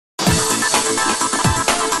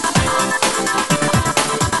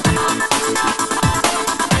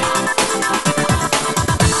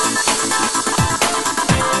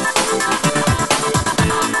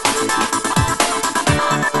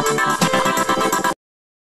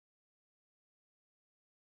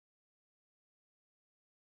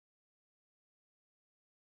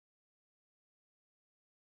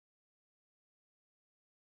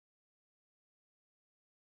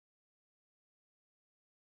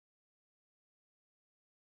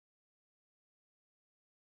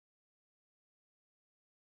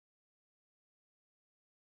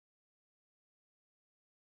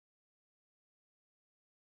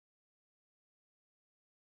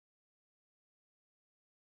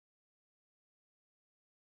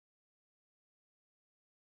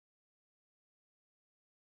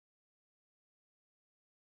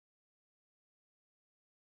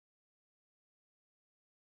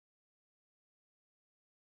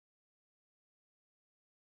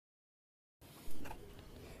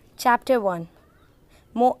Chapter 1.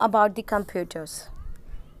 More about the computers.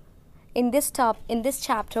 In this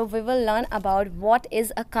chapter, we will learn about what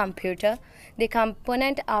is a computer, the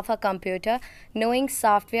component of a computer, knowing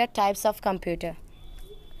software types of computer.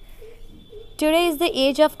 Today is the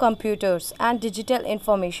age of computers and digital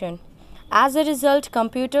information. As a result,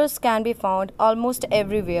 computers can be found almost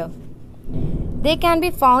everywhere. They can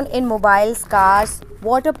be found in mobiles, cars,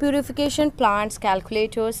 water purification plants,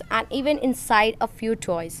 calculators, and even inside a few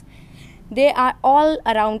toys. They are all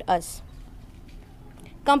around us.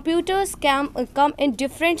 Computers come in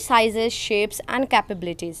different sizes, shapes, and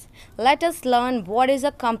capabilities. Let us learn what is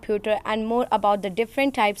a computer and more about the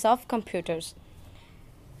different types of computers.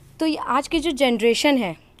 तो ये आज की जो generation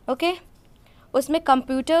है, okay, उसमें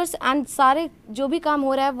computers and सारे जो भी काम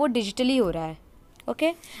हो रहा है वो डिजिटली हो रहा है,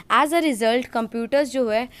 okay. As a result computers जो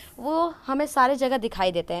है वो हमें सारे जगह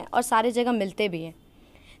दिखाई देते हैं और सारे जगह मिलते भी हैं.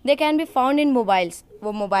 They can be found in mobiles,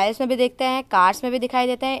 वो मोबाइल्स में भी देखते हैं, कार्स में भी दिखाई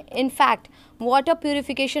देते हैं, इनफैक्ट वाटर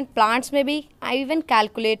प्यूरिफिकेशन प्लांट्स में भी, इवन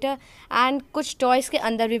कैलकुलेटर एंड कुछ टॉयज़ के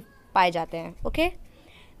अंदर भी पाए जाते हैं, okay.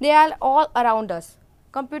 They are all around us.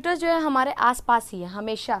 Computers जो है हमारे आसपास ही है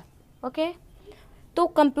हमेशा, ओके. तो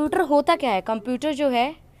कंप्यूटर होता क्या है? कंप्यूटर जो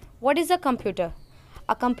है, what is a computer?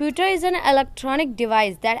 A computer is an electronic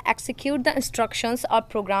device that executes the instructions or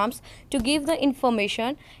programs to give the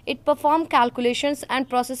information. It performs calculations and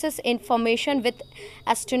processes information with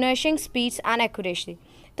astonishing speed and accuracy.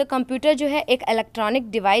 तो computer जो है एक electronic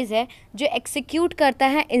device है जो execute करता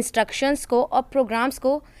है instructions को और प्रोग्राम्स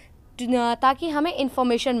को ताकि हमें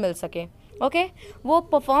इंफॉर्मेशन मिल सके, ओके. वो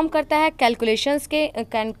परफॉर्म करता है कैलकुलेशंस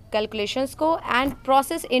को एंड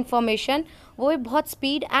प्रोसेस इंफॉर्मेशन, वो भी बहुत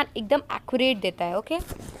स्पीड एंड एकदम एक्यूरेट देता है, okay.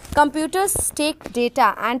 Computers take data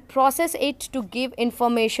and process it to give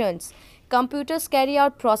informations. Computers carry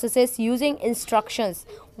out processes using instructions,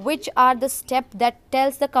 which are the step that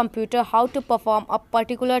tells the computer how to perform a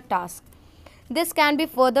particular task. This can be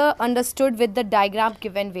further understood with the diagram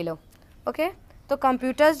given below. Okay? तो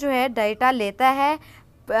computers जो है data लेता है,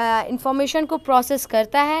 information को process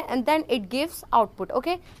करता है and then it gives output,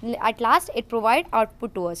 okay. At last it provide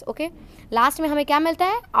output to us, okay. Last में हमें क्या मिलता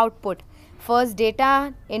है? आउटपुट. फर्स्ट डेटा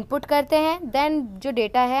इनपुट करते हैं, देन जो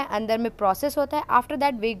डेटा है अंदर में प्रोसेस होता है, after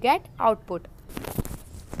that we get output.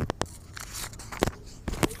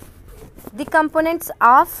 The components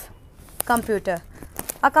of computer.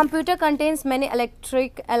 A computer contains many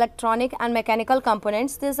electronic and mechanical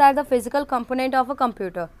components. These are the physical component of a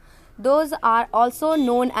computer. Those are also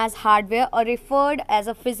known as hardware or referred as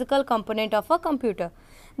a physical component of a computer.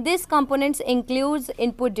 These components includes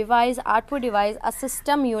input device, output device, a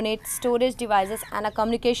system unit, storage devices, and a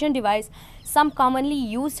communication device. Some commonly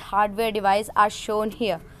used hardware devices are shown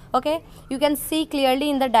here. Okay, you can see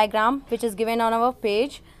clearly in the diagram which is given on our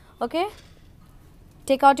page. Okay,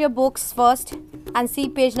 take out your books first and see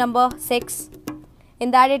page number 6.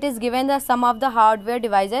 In that it is given the sum of the hardware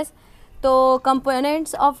devices. तो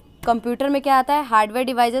components of computer में क्या आता है? Hardware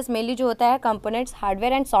devices mainly जो होता है components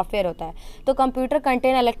hardware and software होता है. तो computer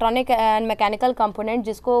contain electronic and mechanical component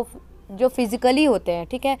जिसको जो फिजिकली होते हैं,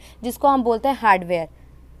 ठीक है, जिसको हम बोलते हैं हार्डवेयर.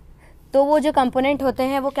 तो वो जो कंपोनेंट होते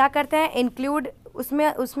हैं वो क्या करते हैं? इंक्लूड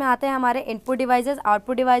उसमें आते हैं हमारे input devices,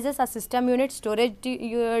 output devices, system unit, storage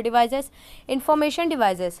devices, information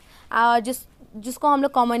devices, जिसको हम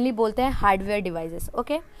लोग कॉमनली बोलते हैं hardware devices,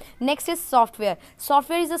 okay. Next is software.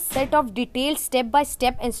 Software is a set of detailed step by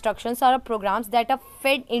step instructions और programmes that are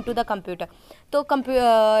fed into the computer. तो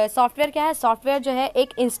software क्या है? Software जो है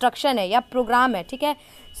एक इंस्ट्रक्शन है या प्रोग्राम है, ठीक है.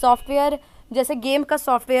 सॉफ्टवेयर जैसे गेम का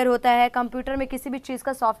सॉफ्टवेयर होता है, कंप्यूटर में किसी भी चीज़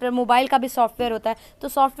का सॉफ्टवेयर, मोबाइल का भी सॉफ्टवेयर होता है. तो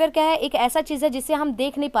सॉफ्टवेयर क्या है? एक ऐसा चीज़ है जिसे हम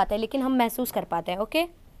देख नहीं पाते लेकिन हम महसूस कर पाते हैं, ओके.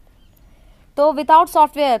 तो without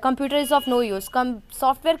software computer is of no use,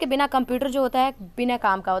 software के बिना कंप्यूटर जो होता है बिना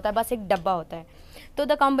काम का होता है, बस एक डब्बा होता है। तो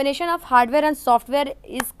the combination of hardware and software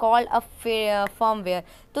is called a firmware.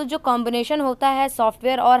 तो जो कॉम्बिनेशन होता है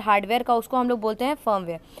सॉफ्टवेयर और हार्डवेयर का उसको हम लोग बोलते हैं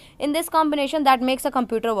firmware. In this combination that makes a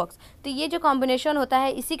computer works. तो ये जो कॉम्बिनेशन होता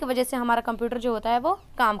है इसी की वजह से हमारा कंप्यूटर जो होता है वो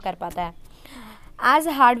काम कर पाता है। As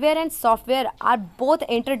hardware and software are both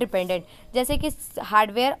interdependent, जैसे कि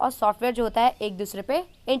हार्डवेयर और सॉफ्टवेयर जो होता है एक दूसरे पे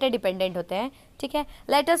इंटरडिपेंडेंट होते हैं, ठीक है।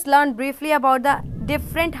 Let us learn briefly about the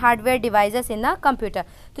different hardware devices in the computer.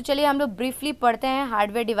 तो चलिए हम लोग ब्रीफली पढ़ते हैं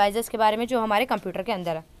हार्डवेयर डिवाइसेस के बारे में जो हमारे कंप्यूटर के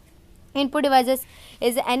अंदर है। Input devices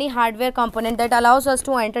is any hardware component that allows us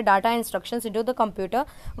to enter data instructions into the computer.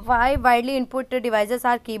 Widely input devices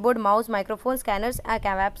are keyboard, mouse, microphone, scanners,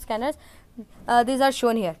 web scanners. These are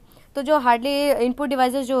shown here. तो जो hardly input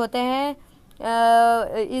devices जो होते हैं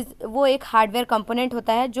वो एक hardware component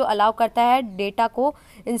होता है जो अलाउ करता है डेटा को,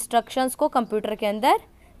 इंस्ट्रक्शंस को कंप्यूटर के अंदर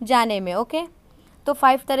जाने में, ओके। तो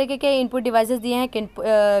 5 तरीके के इनपुट डिवाइसेस दिए हैं,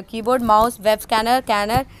 keyboard, mouse, web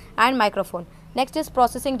scanner, and microphone. Next is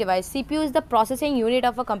processing device. CPU is the processing unit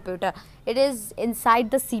of a computer. It is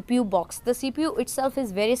inside the CPU box. The CPU itself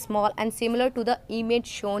is very small and similar to the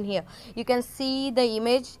image shown here. You can see the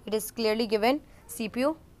image. It is clearly given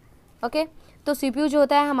CPU. Okay. तो CPU जो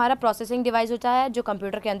होता है हमारा processing device होता है जो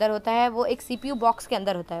computer के अंदर होता है, वो एक CPU बॉक्स के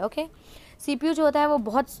अंदर होता है, ओके। CPU जो होता है वो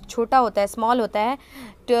बहुत छोटा होता है, स्मॉल होता है,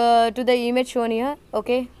 to the image shown here,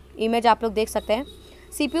 okay. Image आप लोग देख सकते हैं।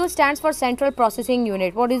 CPU stands for Central Processing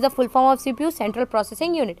Unit. What is the full form of CPU? Central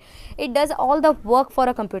Processing Unit. It does all the work for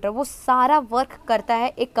a computer. वो सारा work करता है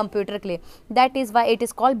एक कंप्यूटर के लिए. That is why it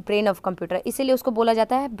is called brain of computer. इसीलिए उसको बोला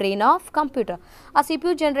जाता है brain of computer. A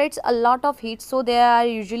CPU generates a lot of heat, so there are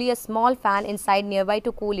usually a small fan inside nearby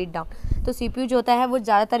to cool it down. तो CPU जो होता है वो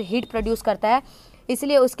ज़्यादातर हीट प्रोड्यूस करता है,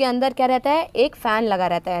 इसलिए उसके अंदर क्या रहता है, एक फ़ैन लगा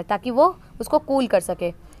रहता है ताकि वो उसको कूल कर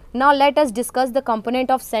सके. Now let us discuss the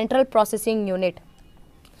component of Central Processing Unit.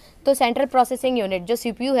 तो सेंट्रल प्रोसेसिंग यूनिट जो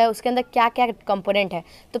CPU है उसके अंदर क्या क्या कंपोनेंट है।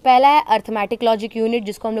 तो पहला है अर्थमेटिक लॉजिक यूनिट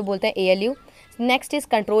जिसको हम लोग बोलते हैं ALU. Next is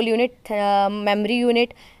control unit, memory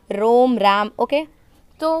unit, Rome, RAM, okay.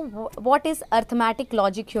 तो what is arithmetic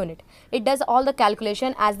logic unit? It does all the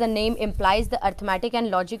calculation as the name implies. The arithmetic and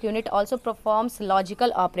logic unit also performs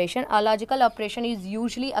logical operation. A logical operation is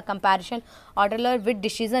usually a comparison order with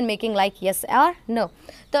decision making like yes और no.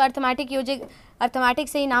 तो arithmetic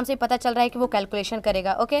से ही नाम से पता चल रहा है कि वो कैलकुलेशन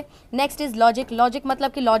करेगा, okay. Next is logic. Logic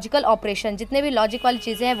मतलब कि लॉजिकल ऑपरेशन, जितने भी लॉजिक वाली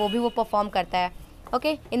चीज़ें हैं वो भी वो परफॉर्म करता है,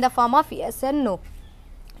 okay, in the form of yes and no.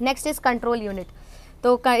 Next is control unit.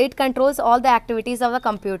 तो it controls all the activities of the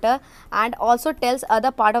computer and also tells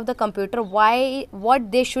other part of the computer what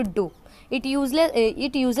they should do. It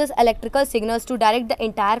uses electrical signals to direct the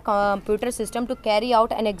entire computer system to carry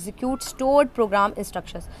out and execute stored program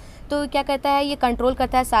instructions. तो क्या करता है, ये control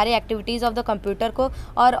करता है सारे activities of the computer को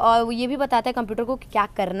और ये भी बताता है कंप्यूटर को क्या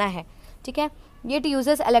करना है, ठीक है। It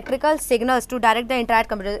uses electrical signals to direct the entire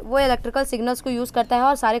computer. वो इलेक्ट्रिकल सिग्नल्स को यूज़ करता है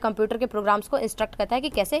और सारे कंप्यूटर के प्रोग्राम्स को इंस्ट्रक्ट करता है कि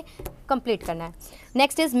कैसे कंप्लीट करना है.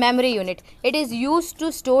 Next is memory unit. It is use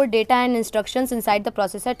to store data and instructions inside the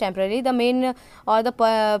processor temporary. The main और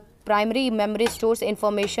the primary memory stores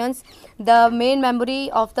informations. The main memory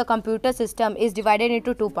of the computer system is divided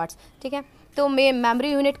into 2 parts. ठीक है. तो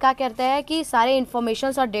memory unit क्या करता है कि सारे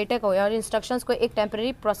informations और डेटा को और इंस्ट्रक्शंस को एक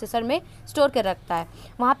टेम्पररी प्रोसेसर में स्टोर कर रखता है.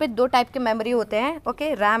 वहाँ पे 2 टाइप के मेमोरी होते हैं,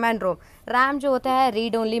 okay, RAM and Rome. RAM जो होता है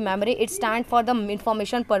read only memory. It stand for the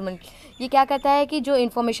information permanent. ये क्या करता है कि जो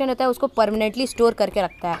इन्फॉर्मेशन होता है उसको परमानेंटली स्टोर करके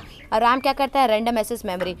रखता है. और रैम क्या करता है, रैंडम एक्सेस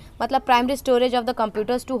मेमोरी, मतलब primary storage of the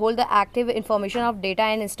computers to hold the active information of data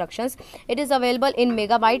and instructions. It is available in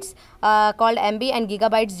megabytes called MB and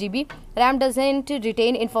gigabytes GB. RAM doesn't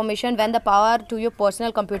retain information when the power to your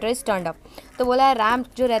personal computer is turned up. तो बोला है RAM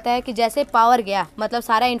जो रहता है कि जैसे power गया मतलब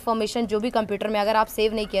सारा इन्फॉर्मेशन जो भी कंप्यूटर में अगर आप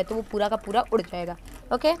सेव नहीं किया तो वो पूरा का पूरा उड़ जाएगा,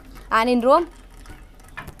 okay. And in Rome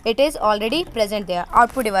it is already present there.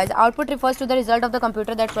 Output device. Output refers to the result of the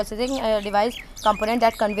computer that processing device component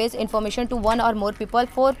that conveys information to one or more people.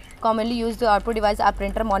 4 commonly used output device are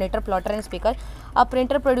printer, monitor, plotter and speaker. A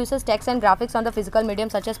printer produces text and graphics on the physical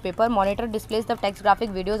medium such as paper. Monitor displays the text, graphic,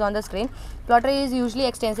 videos on the screen. Plotter is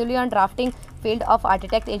usually extensively on drafting field of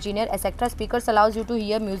architect, engineer, etc. Speakers allows you to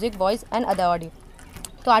hear music, voice and other audio.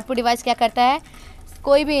 तो output device क्या करता है,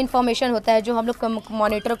 कोई भी information होता है जो हम लोग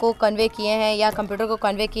मॉनिटर को कन्वे किए हैं या कंप्यूटर को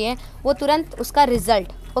कन्वे किए हैं वो तुरंत उसका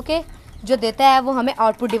रिजल्ट, ओके, जो देता है वो हमें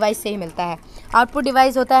आउटपुट डिवाइस से ही मिलता है. आउटपुट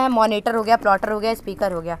डिवाइस होता है मॉनिटर हो गया, प्लॉटर हो गया,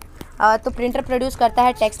 स्पीकर हो गया. तो प्रिंटर प्रोड्यूस करता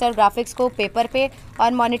है टेक्स्ट और ग्राफिक्स को पेपर पे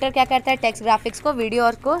और मॉनिटर क्या करता है टेक्स्ट ग्राफिक्स को वीडियो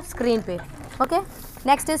और को स्क्रीन पे, okay.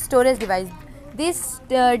 Next is storage device. This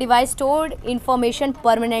device stored information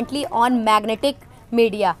permanently on magnetic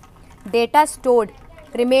media. Data stored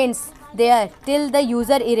remains there till the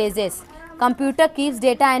user erases. Computer keeps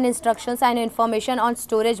data and instructions and information on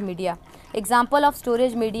storage media. Example of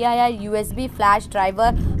storage media are USB flash driver,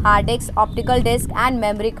 hard disk, optical disk and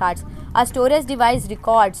memory cards. A storage device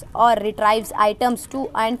records or retrieves items to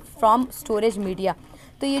and from storage media.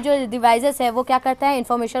 तो ये जो devices है वो क्या करता है,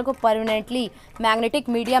 information को permanently magnetic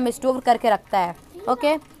media में स्टोर करके रखता है.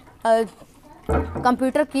 ओके.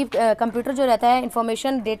 कंप्यूटर जो रहता है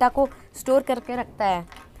इंफॉर्मेशन डेटा को स्टोर करके रखता है.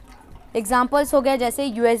 एग्जांपल्स हो गया जैसे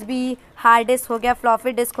यूएसबी, हार्ड डिस्क हो गया,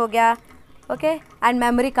 फ्लॉपी डिस्क हो गया. ओके. एंड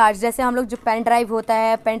मेमोरी कार्ड्स, जैसे हम लोग जो पेन ड्राइव होता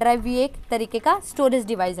है, पेन ड्राइव भी एक तरीके का स्टोरेज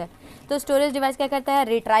डिवाइस है. तो स्टोरेज डिवाइस क्या करता है,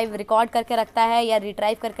 रिकॉर्ड करके रखता है या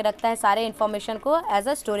रिट्राइव करके रखता है सारे इन्फॉर्मेशन को as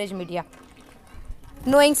a storage media.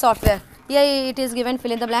 Knowing software. Here it is given,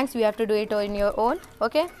 fill in the blanks. You have to do it in your own.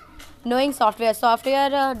 Okay. Knowing software.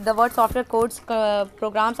 The word software codes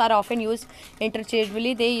programs are often used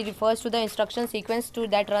interchangeably. They refers to the instruction sequence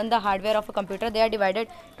that run the hardware of a computer. They are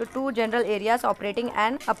divided to two general areas: operating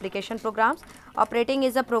and application programs. Operating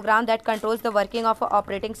is a program that controls the working of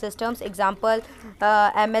operating systems. Example: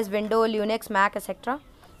 MS, Windows, Linux, Mac, etc.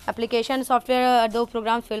 Application software are those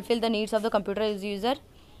programs fulfill the needs of the computer user.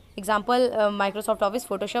 Example Microsoft office,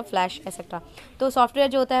 Photoshop, flash etcetera. तो software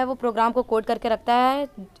जो होता है वो programme को code करके रखता है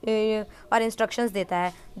और इंस्ट्रक्शंस देता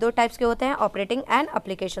है. दो टाइप्स के होते हैं, operating and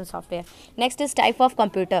application software. Next is type of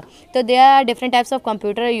computer. तो there are different types of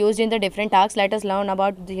computer used in the different task. Let us learn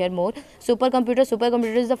about here more. Super computer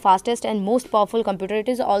is the fastest and most powerful computer. It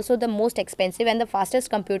is also the most expensive and the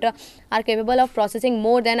fastest computer are capable of processing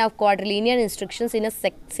more than a क्वाड्रिलिनियर instructions in a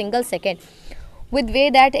single second. With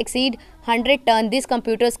weight that exceed 100 ton, these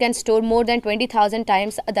computers can store more than 20,000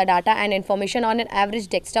 times the data and information on an average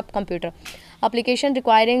desktop computer. Application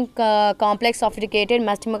requiring complex sophisticated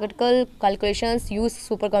mathematical calculations use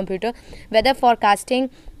supercomputer. Weather forecasting,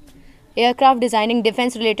 aircraft designing,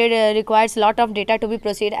 defense related requires lot of data to be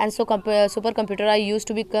processed, and so supercomputer are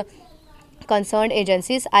used to be concerned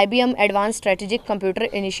agencies. IBM Advanced Strategic Computer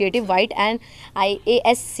Initiative (WITE) and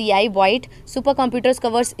ASCI (WITE) supercomputers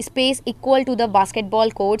covers space equal to the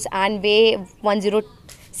basketball courts and weigh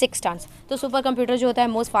 106 tons. तो super computer जो होता है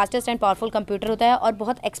most fastest and powerful computer होता है और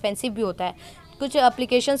बहुत expensive भी होता है. कुछ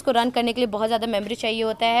एप्लीकेशंस को रन करने के लिए बहुत ज़्यादा मेमोरी चाहिए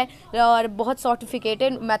होता है और बहुत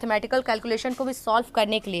सॉफ्टिफिकेटेड मैथमेटिकल कैलकुलेशन को भी सॉल्व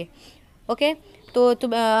करने के लिए. ओके. तो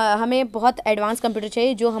हमें बहुत एडवांस कंप्यूटर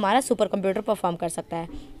चाहिए जो हमारा सुपर कंप्यूटर परफॉर्म कर सकता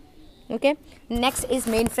है. Okay. Next is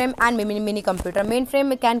mainframe and mini computer. Mainframe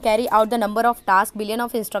can carry out the number of tasks, billion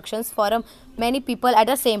of instructions for many people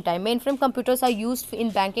at the same time. Mainframe computers are used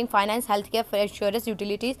in banking, finance, healthcare, insurance,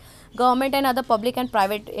 utilities, government and other public and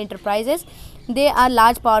private enterprises. They are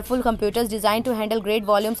large, powerful computers designed to handle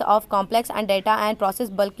great volumes of complex and data and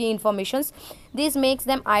process bulky informations. This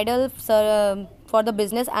makes them ideal for the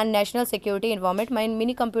business and national security environment.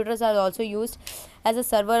 Mini computers are also used as a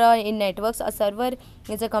server in networks. A server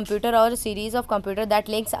is a computer or a series of computers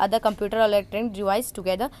that links other computer or electronic device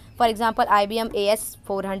together. For example, IBM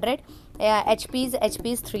AS400,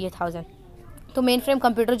 HP's 3000. तो main frame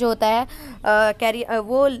computer जो होता है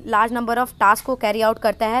वो large number of task को carry out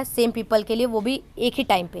करता है same people के लिए, वो भी एक ही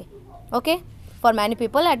टाइम पे. Okay. For many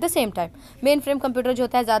people at the same time. Main frame computer जो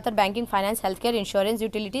होता है ज़्यादातर banking, finance, health care, insurance,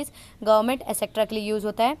 utilities, government etcetera के लिए यूज़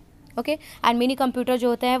होता है. ओके. एंड मिनी कंप्यूटर जो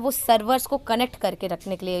होता है वो सर्वर्स को कनेक्ट करके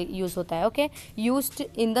रखने के लिए यूज़ होता है. Okay. Used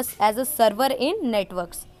in the as a server in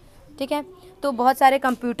networks. ठीक है. तो बहुत सारे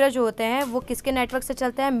कंप्यूटर जो होते हैं वो किसके नेटवर्क से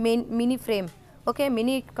चलते हैं, mini frame. Okay.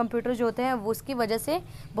 Mini computer जो होते हैं वो उसकी वजह से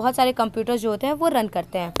बहुत सारे कंप्यूटर जो होते हैं वो रन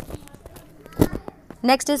करते हैं.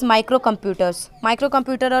 Next is microcomputers.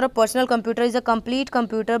 Microcomputer or a personal computer is a complete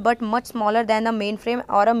computer but much smaller than a mainframe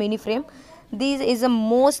or a mini frame. This is the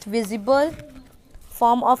most visible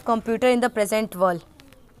form of computer in the present world.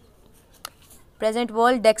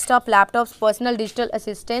 Desktop, laptops, personal digital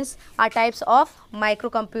assistants are types of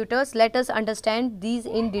microcomputers. Let us understand these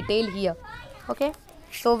in detail here. Okay.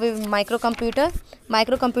 तो micro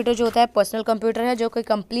computer जो होता है personal computer है जो कोई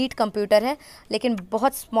complete computer है लेकिन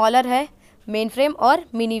बहुत स्मॉलर है मेन फ्रेम और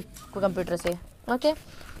मिनी कंप्यूटर से. ओके.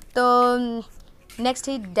 तो नेक्स्ट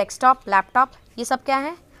ही डेस्कटॉप, लैपटॉप, ये सब क्या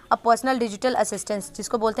है, अ पर्सनल डिजिटल असिस्टेंस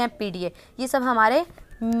जिसको बोलते हैं PDA. ये सब हमारे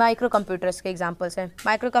माइक्रो कंप्यूटर्स के एग्जांपल्स हैं.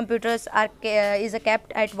 Micro computers is a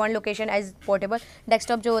kept at one location as portable.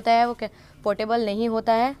 Desktop जो होता है वो पोर्टेबल नहीं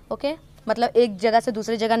होता है. ओके. मतलब एक जगह से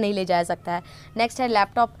दूसरी जगह नहीं ले जाया सकता है। नेक्स्ट है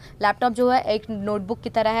लैपटॉप। लैपटॉप जो है एक नोटबुक की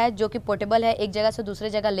तरह है जो कि पोर्टेबल है, एक जगह से दूसरी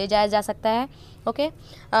जगह ले जाया जा सकता है। ओके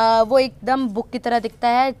वो एकदम बुक की तरह दिखता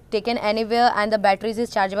है, taken anywhere and the batteries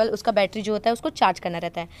is chargeable, उसका बैटरी जो होता है उसको चार्ज करना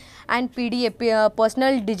रहता है। And PDA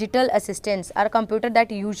personal digital assistants are computer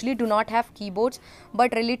that usually do not have keyboards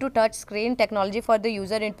but relief to touch screen technology for the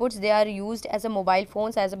user inputs, they are used as a mobile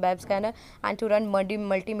phones, as a web scanner and to run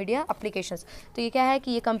multimedia applications. तो ये क्या है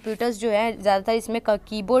कि ये computers जो है ज़्यादातर इसमें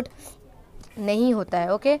कीबोर्ड नहीं होता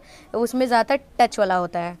है। ओके उसमें ज़्यादातर टच वाला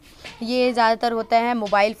होता है। ये ज़्यादातर होता है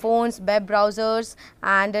mobile phones, web browsers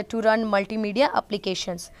and to run multimedia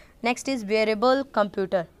applications. Next is variable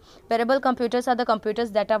computer. Wearable computers are the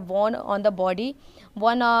computers that are worn on the body.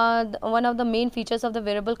 One of the main features of the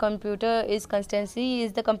wearable computer is constancy.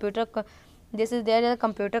 Is the computer there is a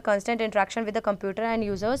computer constant interaction with the computer and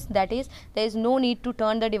users. That is, there is no need to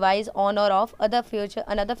turn the device on or off.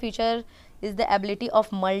 Another feature is the ability of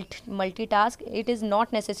multitask. It is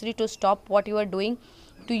not necessary to stop what you are doing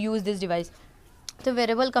to use this device. तो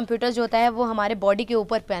variable computer जो होता है वो हमारे body के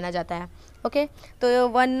ऊपर पहना जाता है। ओके तो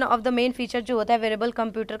one of the main feature जो होता है वेरेबल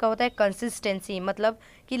कंप्यूटर का होता है कंसिस्टेंसी, मतलब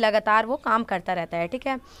कि लगातार वो काम करता रहता है। ठीक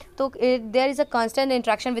है तो there is a constant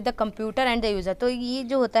interaction with the computer and the user. तो ये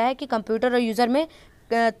जो होता है कि कंप्यूटर और यूज़र में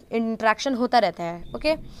इंट्रैक्शन होता रहता है।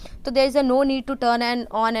 ओके तो there is a no need to turn and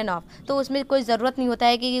on end of, तो उसमें कोई ज़रूरत नहीं होता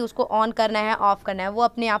है कि उसको ऑन करना है ऑफ करना है, वो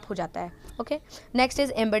अपने आप हो जाता है। Okay, next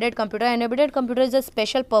is embedded computer. An embedded computer is a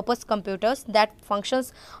special purpose computers that functions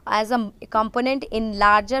as a component in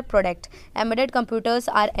larger product. Embedded computers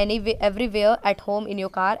are everywhere, at home, in your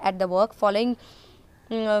car, at the work. Following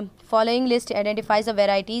list identifies the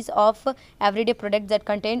varieties of everyday products that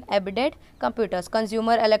contain embedded computers.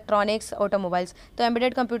 Consumer electronics, automobiles. तो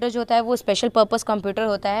embedded computer जो होता है वो special purpose computer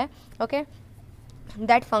होता है। Okay,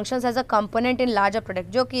 that functions as a component in larger product,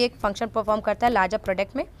 जो कि एक function perform करता है larger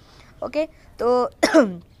product में। ओके तो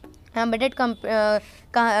एम्बेडेड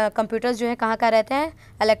कंप्यूटर्स जो है कहाँ रहते हैं,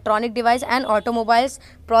 electronic device and automobiles,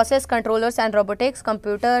 process controllers and robotics,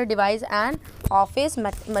 computer device and office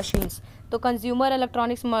machines. तो consumer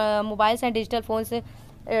electronics mobiles and digital phone से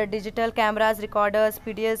digital cameras, recorders,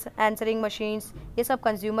 PDS, answering machines, ये सब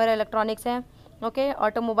कंज्यूमर इलेक्ट्रॉनिक्स हैं। Okay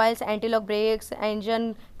automobiles, anti lock breaks,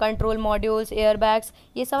 engine control modules, airbags,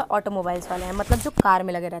 ये सब automobiles वाले हैं, मतलब जो कार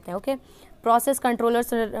में लगे रहते हैं। Okay process controllers,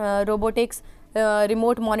 robotics,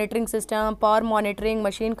 remote monitoring system, power monitoring,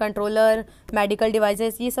 machine controller, medical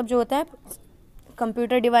devices, ये सब जो होता है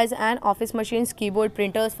computer device and office machines, keyboard,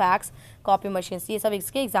 printers, fax, copy machines, ये सब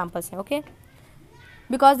इसके एग्जाम्पल्स हैं। Okay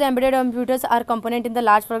because the embedded computers R component in the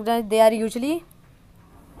large programme, they are usually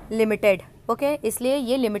limited. Okay इसलिए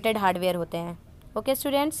ये लिमिटेड हार्डवेयर होते हैं। Okay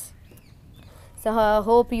students, so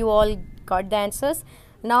hope you all got the answers.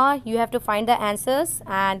 Now you have to find the answers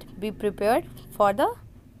and be prepared for the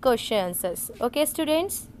question answers. Okay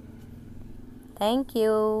students, thank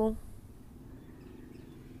you.